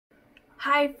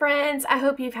Hi friends, I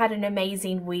hope you've had an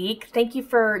amazing week. Thank you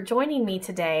for joining me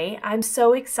today. I'm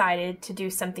so excited to do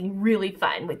something really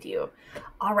fun with you.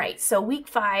 All right, so week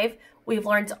 5, we've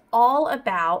learned all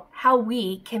about how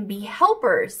we can be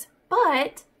helpers.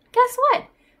 But guess what?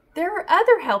 There are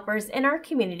other helpers in our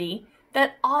community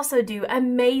that also do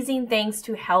amazing things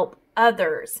to help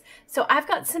others. So I've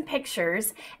got some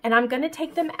pictures and I'm going to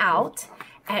take them out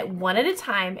one at a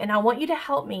time, and I want you to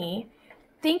help me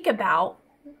think about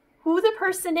who the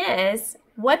person is,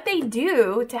 what they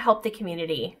do to help the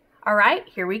community. All right,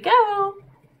 here we go.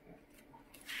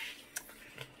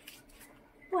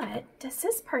 What does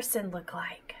this person look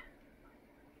like?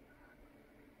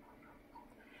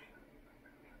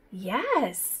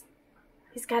 Yes,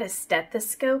 he's got a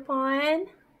stethoscope on.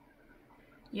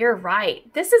 You're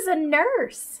right, this is a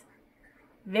nurse.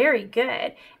 Very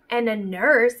good. And a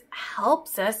nurse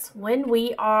helps us when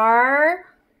we are,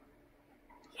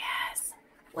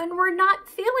 when we're not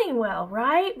feeling well,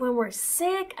 right? When we're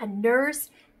sick, a nurse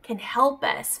can help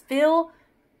us feel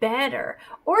better,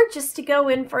 or just to go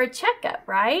in for a checkup,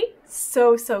 right?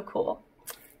 So cool.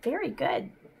 Very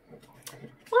good.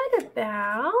 What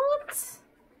about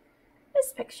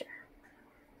this picture?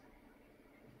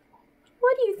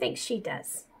 What do you think she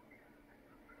does?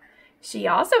 She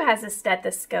also has a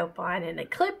stethoscope on and a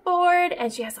clipboard,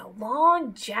 and she has a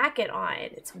long jacket on.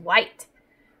 It's white.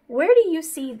 Where do you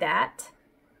see that?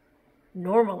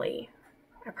 Normally,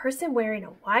 a person wearing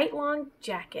a white long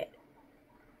jacket.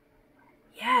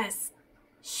 Yes,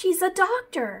 she's a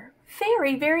doctor.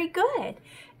 Very good. And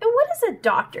what does a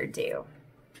doctor do?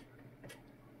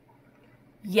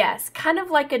 Yes, kind of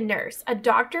like a nurse. A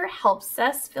doctor helps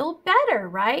us feel better,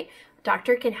 right? A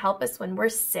doctor can help us when we're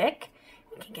sick.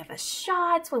 He can give us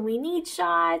shots when we need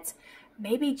shots.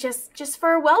 Maybe just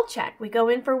for a well check. We go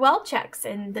in for well checks,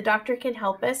 and the doctor can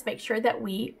help us make sure that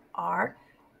we are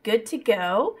good to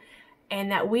go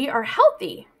and that we are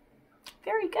healthy.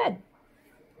 Very good.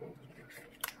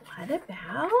 What about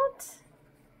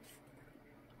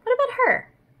her?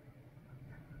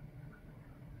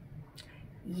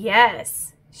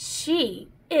 Yes, she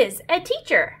is a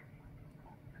teacher.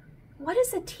 What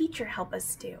does a teacher help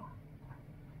us do?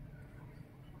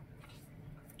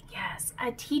 Yes,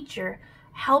 a teacher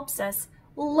helps us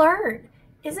learn.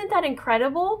 Isn't that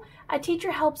incredible? A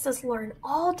teacher helps us learn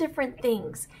all different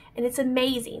things, and it's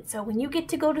amazing. So when you get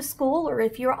to go to school, or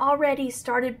if you're already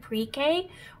started pre-K,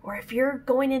 or if you're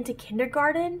going into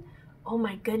kindergarten, oh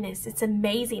my goodness, it's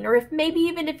amazing. Or maybe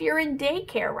even if you're in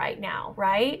daycare right now,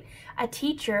 right? A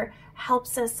teacher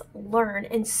helps us learn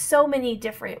in so many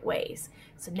different ways.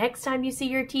 So next time you see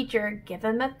your teacher, give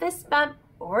them a fist bump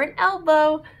or an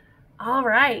elbow. All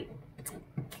right,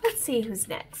 let's see who's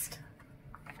next.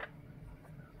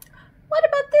 What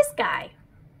about this guy?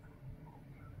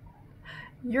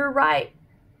 You're right.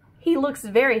 He looks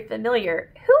very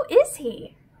familiar. Who is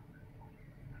he?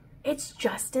 It's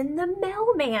Justin the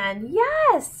mailman.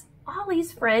 Yes,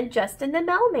 Ollie's friend, Justin the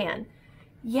mailman.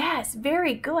 Yes,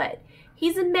 very good.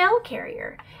 He's a mail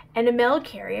carrier, and a mail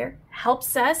carrier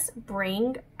helps us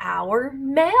bring our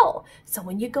mail. So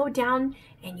when you go down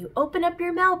and you open up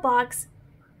your mailbox,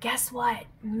 guess what?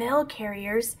 Mail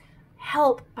carriers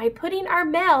help by putting our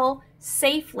mail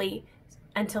safely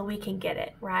until we can get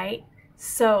it, right?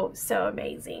 So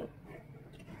amazing.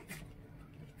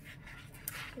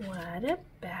 What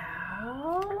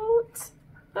about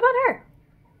her?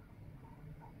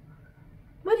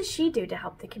 What does she do to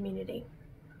help the community?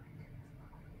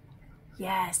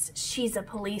 Yes, she's a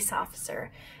police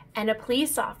officer, and a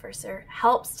police officer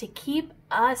helps to keep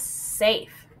us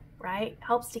safe, right?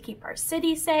 Helps to keep our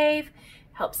city safe,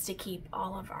 helps to keep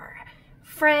all of our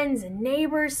friends and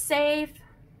neighbors safe.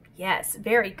 Yes,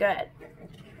 very good.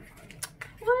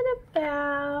 What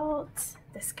about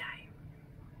this guy?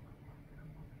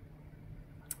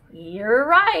 You're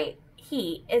right.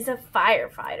 He is a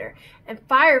firefighter, and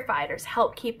firefighters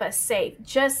help keep us safe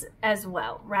just as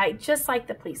well, right? Just like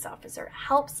the police officer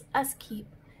helps us keep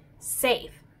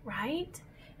safe, right?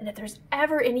 And if there's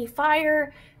ever any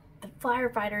fire, the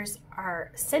firefighters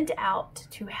are sent out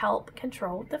to help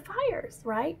control the fires,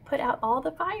 right? Put out all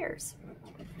the fires.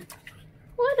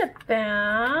 What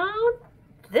about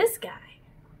this guy?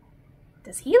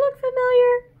 Does he look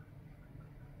familiar?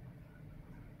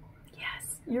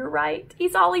 Yes, you're right.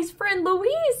 He's Ollie's friend,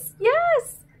 Luis.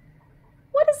 Yes.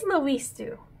 What does Luis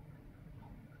do?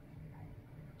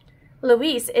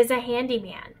 Luis is a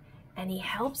handyman, and he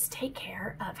helps take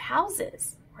care of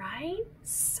houses, right?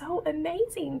 So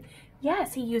amazing.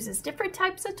 Yes, he uses different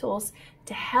types of tools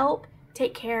to help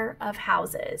take care of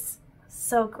houses.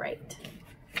 So great.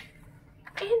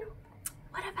 And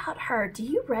what about her? Do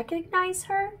you recognize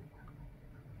her?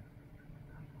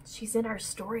 She's in our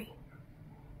story.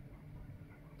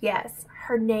 Yes,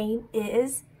 her name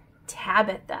is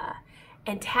Tabitha.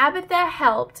 And Tabitha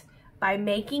helped by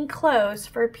making clothes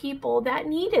for people that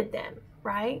needed them,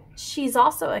 right? She's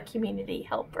also a community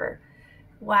helper.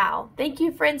 Wow. Thank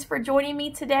you, friends, for joining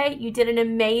me today. You did an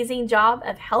amazing job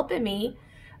of helping me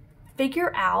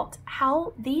figure out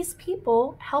how these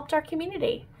people helped our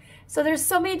community. So there's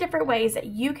so many different ways that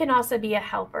you can also be a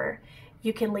helper.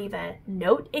 You can leave a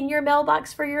note in your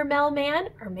mailbox for your mailman,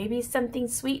 or maybe something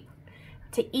sweet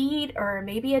to eat, or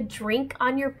maybe a drink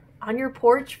on your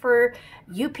porch for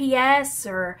UPS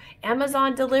or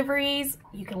Amazon deliveries.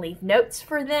 You can leave notes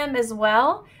for them as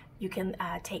well. You can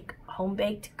take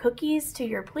home-baked cookies to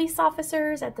your police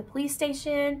officers at the police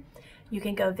station. You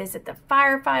can go visit the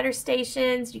firefighter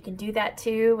stations. You can do that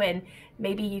too, and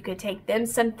maybe you could take them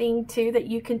something too that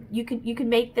you can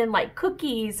make them like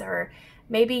cookies, or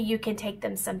maybe you can take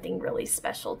them something really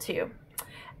special too.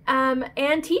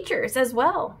 And teachers as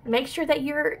well. Make sure that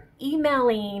you're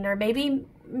emailing, or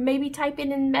maybe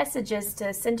typing in messages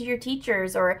to send to your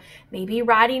teachers, or maybe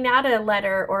writing out a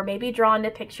letter, or maybe drawing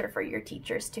a picture for your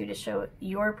teachers too, to show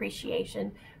your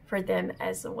appreciation for them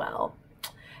as well.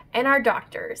 And our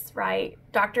doctors, right?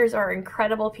 Doctors are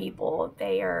incredible people.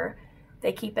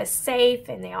 They keep us safe,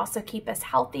 and they also keep us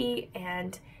healthy,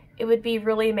 and it would be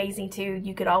really amazing too.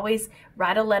 You could always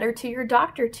write a letter to your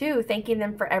doctor too, thanking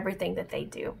them for everything that they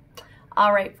do.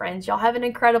 All right, friends, y'all have an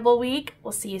incredible week.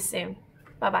 We'll see you soon.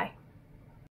 Bye-bye.